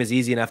 the game is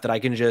easy enough that I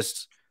can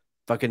just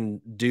fucking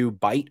do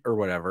bite or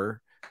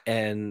whatever,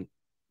 and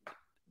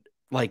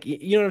like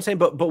you know what I'm saying.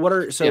 But what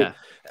are so Yeah.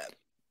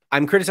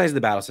 I'm criticizing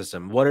the battle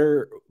system. What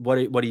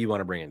do you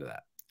want to bring into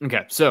that?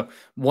 Okay, so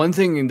one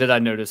thing that I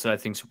noticed that I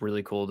think is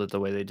really cool that the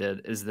way they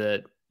did is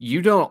that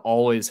you don't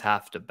always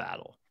have to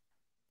battle.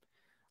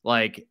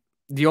 Like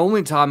the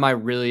only time I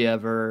really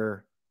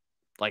ever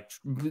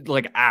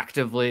like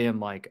actively am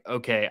like,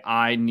 okay,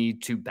 I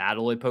need to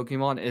battle a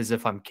Pokemon is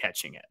if I'm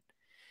catching it.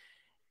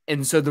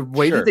 And so the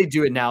way that Sure, they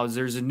do it now is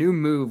there's a new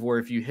move where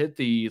if you hit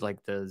the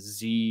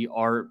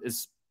ZR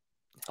is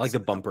I like the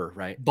bumper,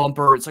 right?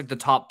 bumper, it's like the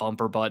top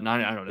bumper button.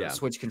 I don't know. Yeah,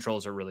 Switch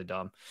controls are really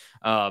dumb.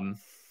 Um,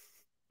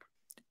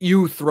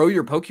 you throw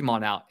your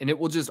Pokemon out and it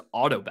will just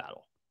auto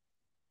battle.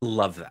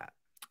 love that.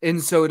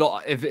 And so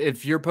it'll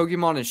if your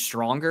Pokemon is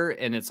stronger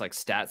and it's like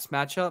stats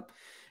match up,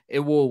 it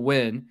will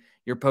win.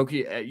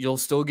 You'll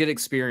still get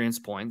experience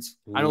points.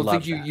 I don't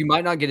think Love that. you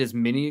might not get as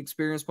many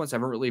experience points. I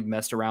haven't really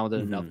messed around with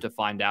it enough Mhm. to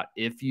find out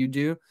if you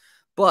do,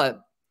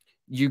 but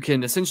you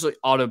can essentially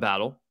auto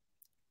battle.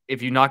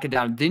 If you knock it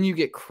down, then you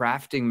get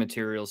crafting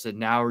materials that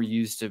now are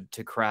used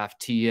to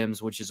craft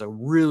TMs, which is a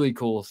really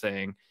cool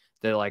thing.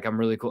 That like I'm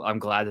really cool. I'm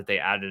glad that they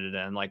added it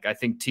in. Like I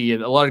think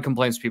TM. A lot of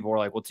complaints people were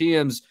like, well,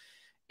 TMs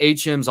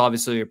HMs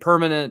obviously are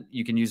permanent.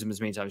 You can use them as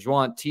many times as you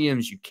want.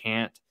 TMs you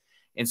can't.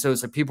 And so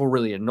it's like people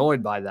really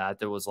annoyed by that.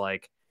 That was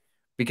like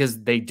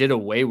because they did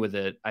away with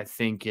it, I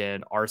think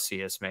in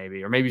Arceus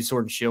maybe, or maybe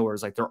Sword and Shield, where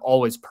it's like they're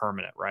always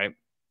permanent, right?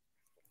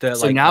 The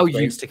So like now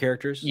upgrades to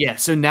characters.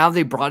 so now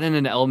they brought in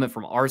an element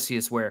from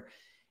Arceus where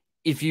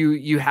if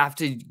you have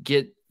to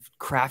get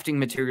crafting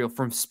material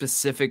from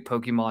specific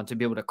Pokemon to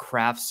be able to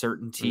craft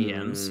certain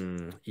TMs.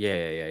 And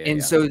Yeah.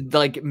 so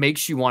like it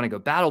makes you want to go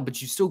battle,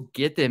 but you still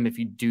get them if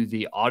you do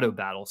the auto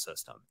battle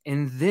system.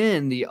 And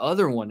then the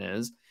other one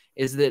is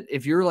that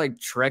if you're like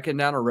trekking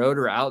down a road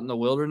or out in the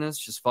wilderness,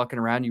 just fucking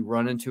around, you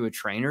run into a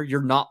trainer,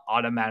 you're not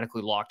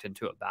automatically locked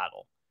into a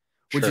battle,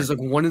 which is Sure.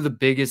 like one of the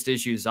biggest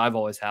issues I've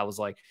always had was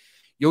like,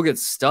 you'll get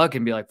stuck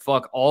and be like,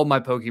 fuck, all my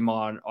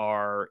Pokemon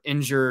are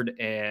injured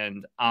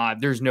and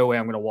there's no way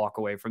I'm going to walk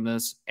away from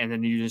this. And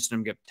then you just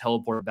get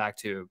teleported back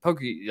to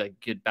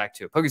get back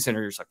to a Poke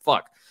Center. You're just like,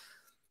 fuck.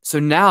 So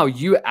now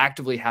you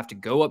actively have to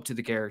go up to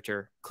the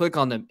character, click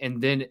on them,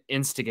 and then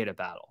instigate a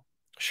battle.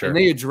 And Sure.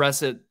 they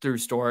address it through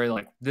story.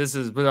 Like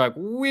we're like,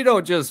 we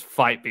don't just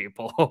fight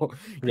people.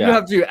 You Yeah.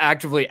 have to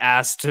actively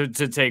ask to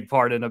take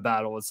part in a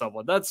battle with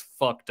someone. That's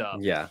fucked up.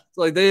 Yeah.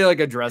 So like they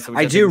like address it, which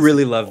I I think do is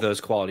really super love cool.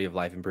 those quality of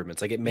life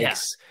improvements. Like it Yeah.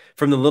 makes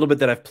from the little bit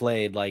that I've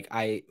played, like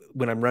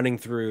when I'm running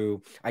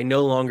through, I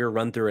no longer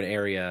run through an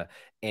area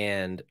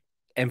and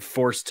am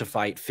forced to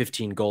fight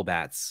 15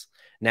 Golbats.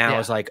 Now Yeah.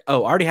 it's like,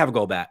 oh, I already have a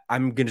Golbat.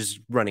 I'm gonna just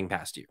running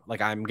past you.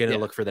 Like I'm gonna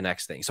look for the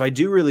next thing. So I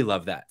do really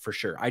love that for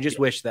sure. I just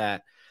wish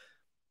that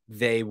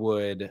they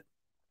would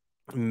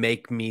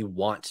make me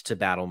want to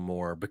battle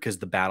more because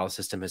the battle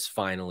system has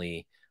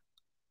finally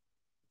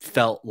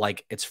felt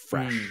like it's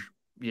fresh.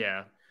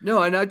 Yeah.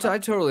 No, and I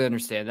totally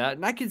understand that.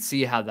 And I can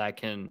see how that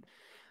can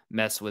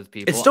mess with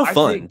people. It's still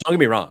fun. Don't get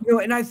me wrong. You know,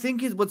 and I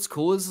think what's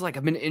cool is like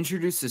I've been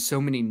introduced to so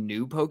many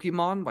new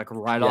Pokemon, like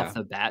right off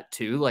the bat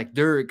too. Like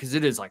because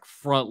it is like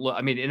front look.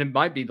 I mean, and it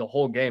might be the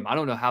whole game. I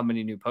don't know how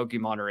many new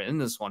Pokemon are in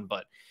this one,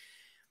 but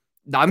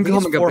I'm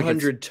coming up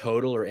 400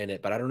 total are in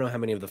it, but I don't know how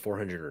many of the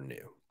 400 are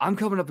new. I'm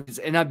coming up against,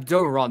 and I'm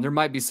don't wrong. There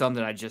might be some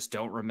that I just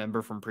don't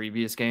remember from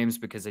previous games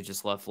because they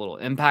just left little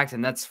impact,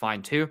 and that's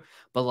fine too.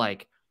 But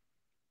like,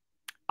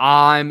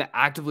 I'm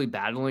actively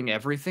battling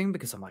everything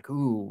because I'm like,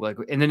 ooh, like,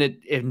 and then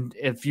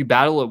if you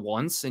battle it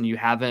once and you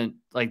haven't,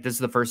 like, this is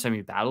the first time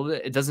you battled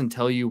it, it doesn't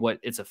tell you what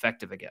it's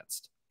effective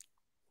against.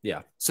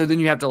 Yeah. So then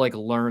you have to like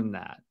learn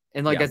that.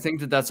 And like, I think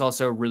that that's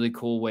also a really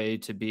cool way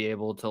to be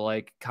able to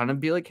like kind of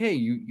be like, hey,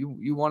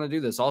 you want to do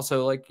this.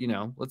 Also, like, you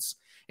know,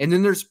 and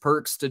then there's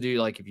perks to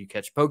do. Like if you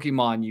catch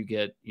Pokemon, you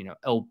get, you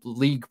know,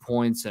 league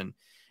points, and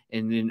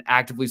then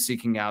actively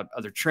seeking out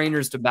other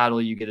trainers to battle,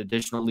 you get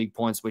additional league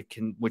points, which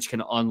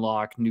can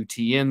unlock new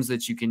TMs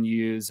that you can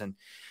use. And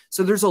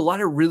so there's a lot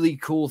of really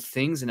cool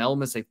things and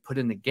elements they've put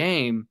in the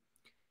game.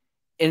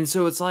 And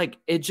so it's like,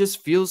 it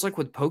just feels like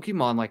with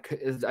Pokemon, like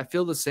I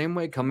feel the same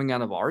way coming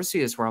out of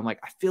Arceus, where I'm like,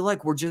 I feel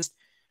like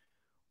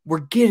we're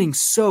getting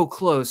so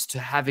close to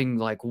having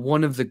like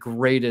one of the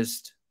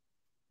greatest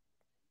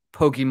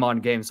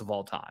Pokemon games of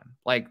all time.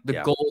 Like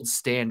the gold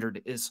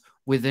standard is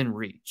within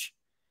reach.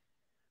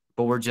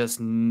 But we're just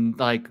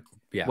like,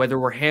 whether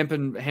we're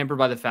hampered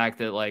by the fact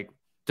that like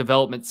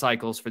development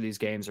cycles for these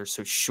games are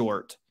so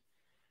short,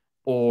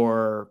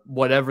 or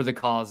whatever the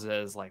cause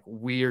is, like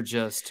we're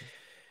just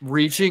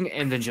reaching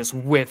and then just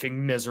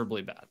whiffing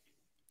miserably bad.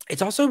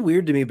 It's also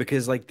weird to me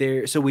because like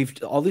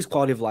we've all these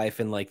quality of life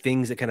and like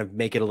things that kind of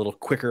make it a little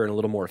quicker and a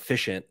little more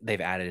efficient they've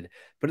added,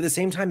 but at the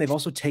same time they've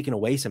also taken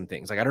away some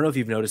things. Like I don't know if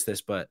you've noticed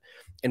this, but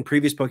in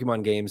previous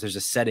Pokemon games there's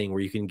a setting where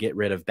you can get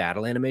rid of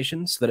battle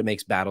animations so that it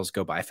makes battles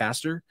go by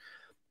faster,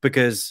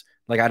 because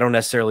like I don't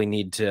necessarily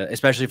need to,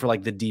 especially for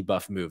like the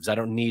debuff moves, I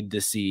don't need to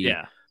see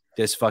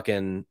this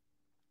fucking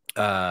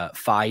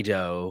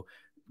Fido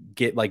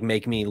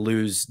make me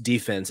lose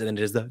defense and then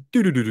it is the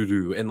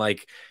do and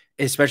like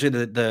especially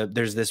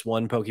there's this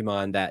one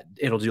Pokemon that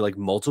it'll do like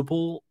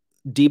multiple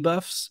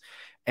debuffs,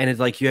 and it's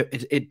like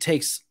it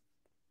takes,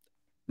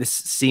 this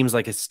seems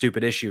like a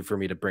stupid issue for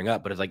me to bring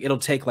up, but it's like it'll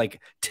take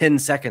like 10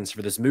 seconds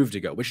for this move to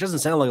go, which doesn't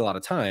sound like a lot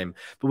of time,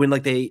 but when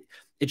like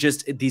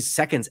these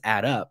seconds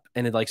add up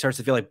and it like starts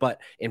to feel like,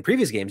 but in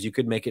previous games you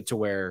could make it to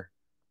where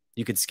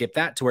you could skip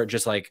that to where it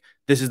just like,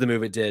 this is the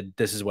move it did,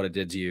 this is what it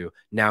did to you,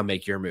 now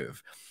make your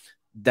move.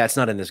 That's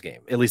not in this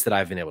game, at least that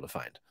I've been able to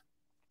find.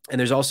 And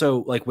there's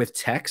also like with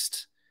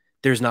text,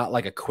 there's not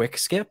like a quick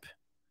skip.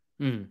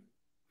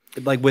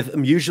 Like with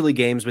usually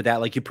games with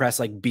that, like you press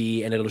like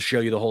B and it'll show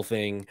you the whole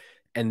thing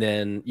and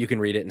then you can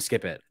read it and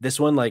skip it. This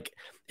one, like,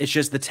 it's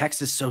just the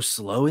text is so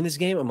slow in this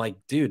game. I'm like,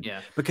 dude,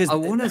 because I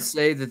want to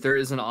say that there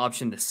is an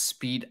option to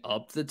speed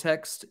up the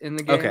text in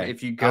the game.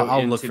 If you go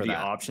into the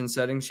option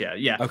settings.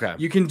 Okay.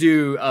 You can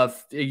do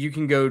you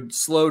can go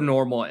slow,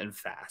 normal, and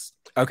fast.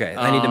 Okay.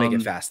 I need to make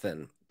it fast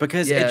then,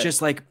 because it's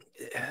just like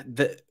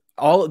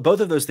both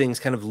of those things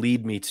kind of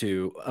lead me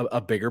to a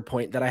bigger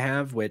point that I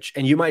have,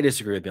 and you might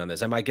disagree with me on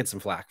this. I might get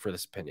some flack for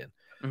this opinion,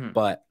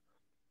 but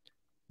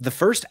the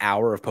first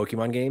hour of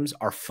Pokemon games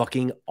are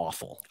fucking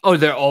awful. Oh,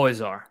 they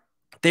always are.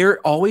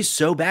 They're always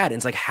so bad. And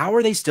it's like, how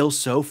are they still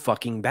so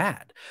fucking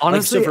bad?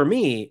 Honestly, like, so for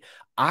me,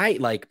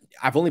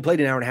 I've only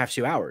played an hour and a half,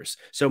 2 hours.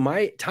 So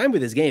my time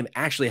with this game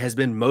actually has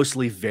been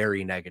mostly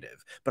very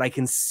negative, but I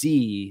can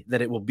see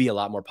that it will be a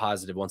lot more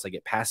positive once I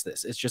get past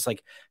this. It's just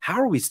like, how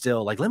are we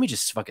still like, let me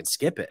just fucking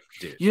skip it,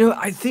 dude. You know,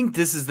 I think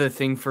this is the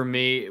thing for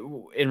me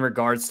in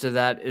regards to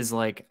that is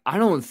like, I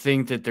don't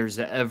think that there's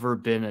ever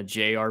been a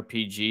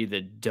JRPG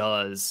that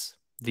does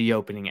the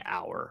opening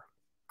hour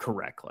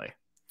correctly.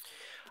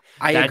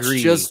 That's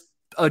agree. Just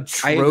a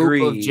trope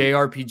of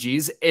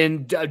JRPGs.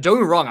 And don't get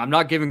me wrong, I'm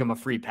not giving them a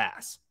free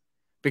pass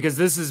because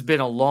this has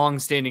been a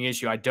long-standing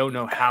issue. I don't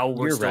know how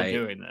we're still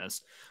doing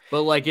this,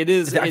 but like it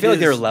is. I feel like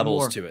there are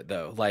levels to it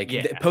though. Like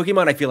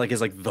Pokemon, I feel like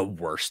is like the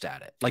worst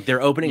at it. Like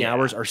their opening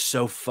hours are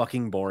so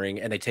fucking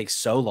boring and they take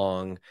so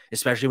long,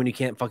 especially when you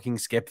can't fucking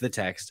skip the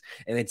text.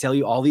 And they tell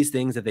you all these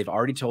things that they've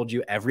already told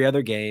you every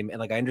other game. And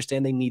like I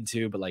understand they need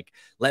to, but like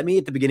let me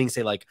at the beginning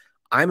say like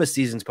I'm a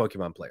seasoned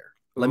Pokemon player.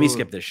 Let me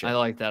skip this shit. I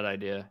like that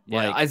idea.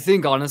 Yeah, like, I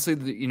think honestly,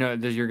 you know,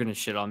 that you're gonna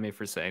shit on me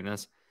for saying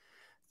this.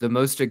 The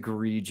most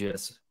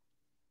egregious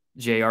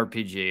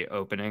JRPG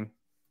opening,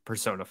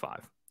 Persona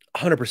 5.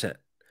 100%.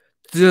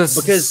 Just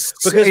because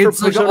for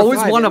it's like I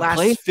always want to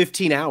play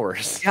 15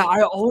 hours. Yeah,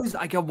 I'm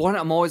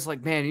always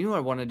like, man, you know what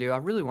I want to do? I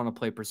really want to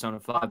play Persona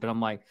 5, but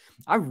I'm like,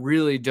 I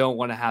really don't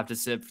want to have to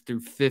sit through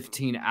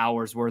 15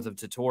 hours worth of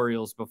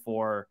tutorials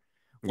before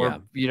Yeah.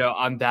 where,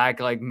 I'm back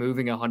like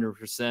moving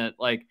 100%.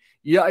 Like,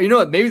 yeah, you know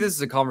what? Maybe this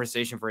is a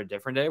conversation for a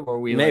different day where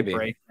we like Maybe.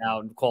 break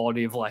down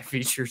quality of life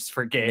features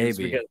for games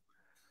Maybe. because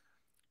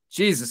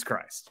Jesus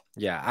Christ.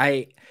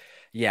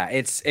 Yeah,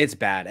 it's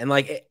bad. And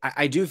like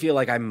I do feel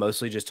like I'm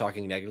mostly just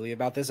talking negatively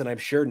about this, and I'm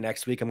sure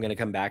next week I'm going to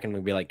come back and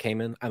we'll be like,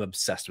 Cayman, I'm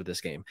obsessed with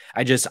this game.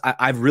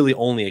 I've really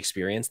only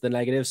experienced the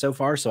negative so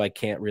far, so I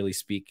can't really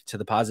speak to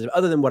the positive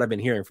other than what I've been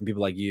hearing from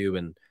people like you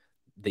and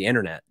the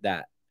internet,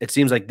 that it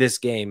seems like this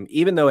game,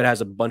 even though it has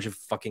a bunch of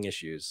fucking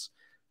issues,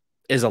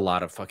 is a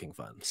lot of fucking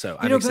fun. So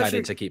I'm excited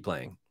Patrick, to keep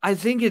playing. I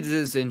think it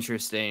is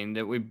interesting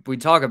that we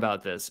talk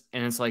about this,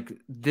 and it's like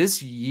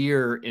this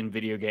year in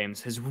video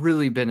games has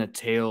really been a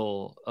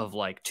tale of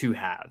like two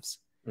halves.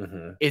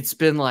 It's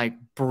been like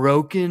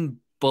broken,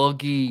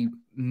 buggy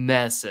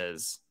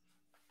messes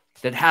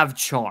that have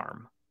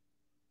charm,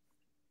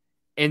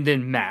 and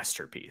then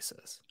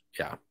masterpieces.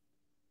 Yeah.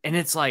 And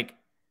it's like,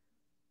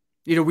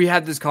 we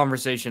had this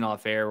conversation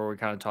off air where we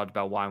kind of talked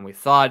about why we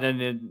thought,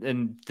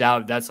 and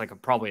that's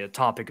like probably a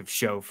topic of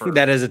show for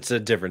that is, it's a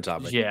different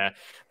topic. Yeah,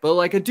 but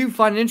like I do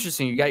find it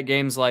interesting. You got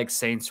games like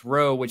Saints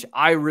Row, which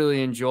I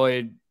really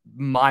enjoyed,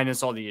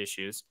 minus all the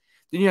issues.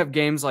 Then you have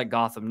games like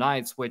Gotham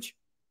Knights, which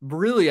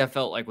really I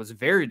felt like was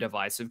very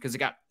divisive because it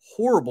got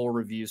horrible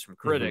reviews from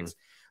critics.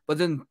 But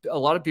then a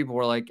lot of people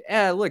were like,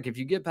 look, if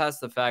you get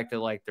past the fact that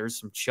like there's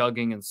some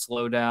chugging and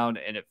slowdown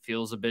and it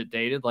feels a bit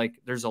dated, like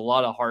there's a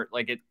lot of heart,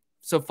 like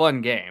it's a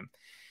fun game.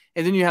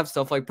 And then you have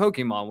stuff like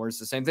Pokemon where it's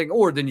the same thing.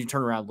 Or then you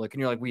turn around, look, and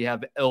you're like, we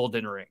have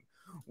Elden Ring.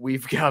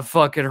 We've got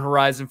fucking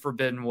Horizon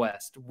Forbidden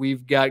West.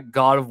 We've got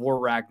God of War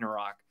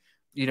Ragnarok.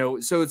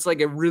 So it's like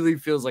it really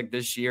feels like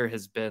this year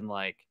has been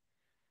like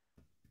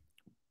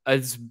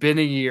it's been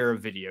a year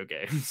of video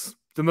games.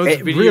 The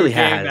most video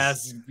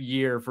game-ass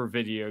year for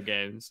video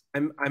games.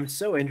 I'm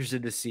so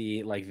interested to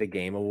see like the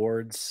Game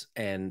Awards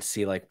and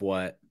see like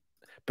what,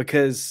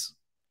 because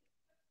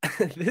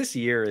this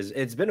year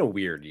it's been a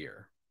weird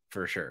year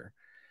for sure.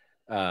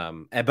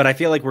 But I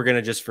feel like we're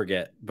gonna just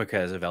forget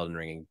because of Elden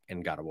Ring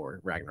and God of War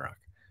Ragnarok.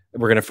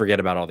 We're gonna forget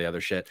about all the other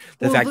shit.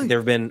 The fact that there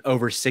have been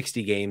over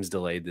 60 games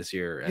delayed this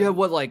year.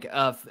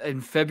 Yeah,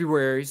 in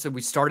February? So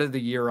we started the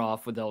year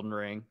off with Elden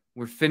Ring.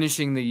 We're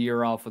finishing the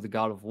year off with the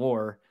God of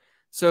War.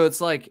 So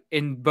it's like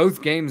in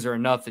both games are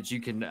enough that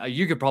you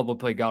could probably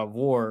play God of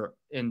War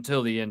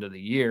until the end of the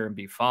year and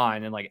be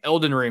fine. And like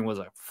Elden Ring was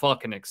a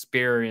fucking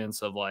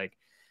experience of like,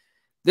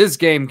 this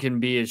game can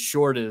be as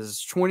short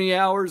as 20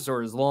 hours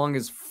or as long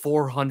as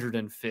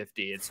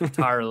 450. It's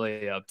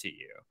entirely up to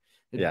you.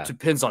 It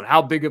depends on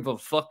how big of a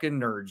fucking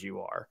nerd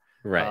you are.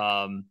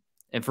 Right.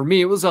 And for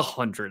me, it was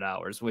 100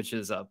 hours, which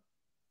is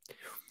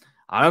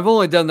I've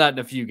only done that in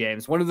a few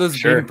games. One of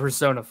those being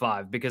Persona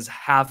 5, because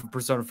half of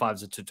Persona 5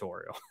 is a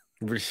tutorial.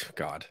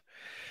 God.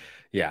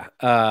 Yeah.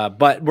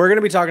 But we're going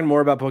to be talking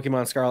more about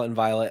Pokemon Scarlet and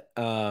Violet.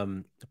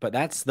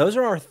 But those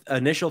are our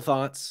initial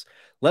thoughts.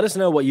 Let us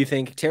know what you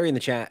think. Terry in the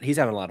chat, he's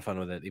having a lot of fun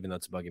with it, even though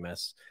it's a buggy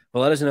mess.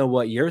 But let us know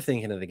what you're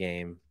thinking of the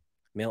game.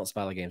 Mail at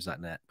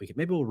spotlightgames.net.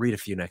 Maybe we'll read a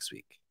few next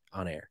week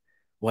on air.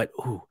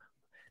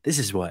 This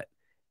is what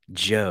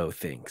Joe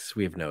thinks.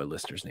 We have no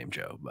listeners named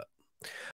Joe, but